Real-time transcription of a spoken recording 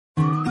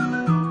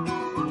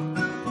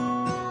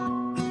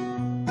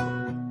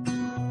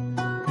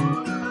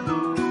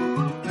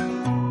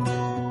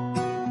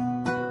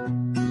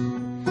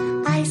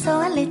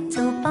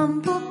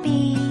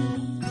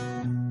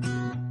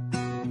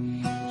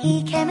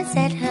and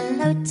said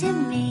hello to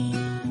me.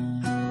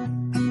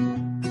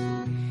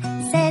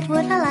 Said,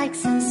 would I like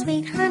some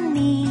sweet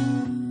honey?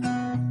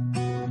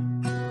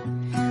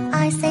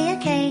 I say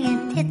okay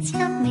and it's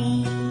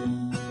yummy.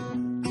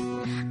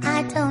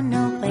 I don't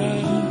know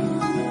where,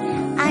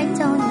 I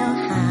don't know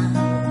how,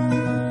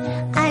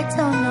 I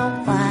don't know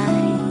why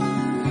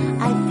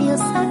I feel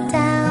so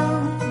down.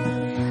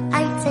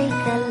 I take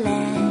a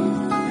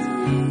left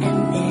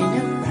and then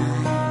a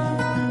right,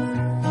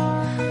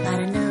 but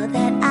I know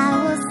that I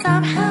will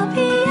somehow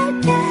be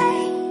okay.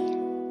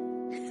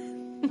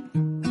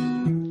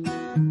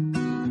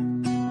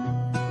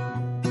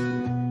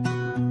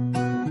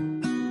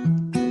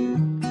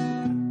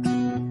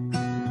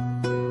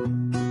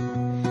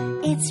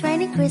 It's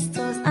raining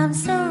crystals, I'm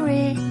so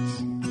rich.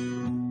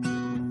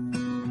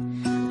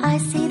 I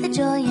see the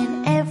joy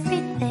in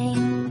everything,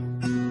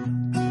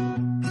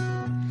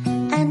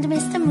 and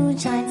Mr.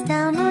 Moonshine's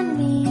down on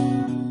me.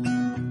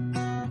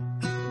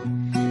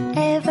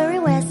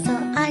 Everywhere so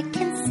I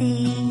can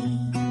see.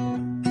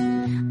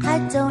 I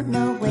don't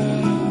know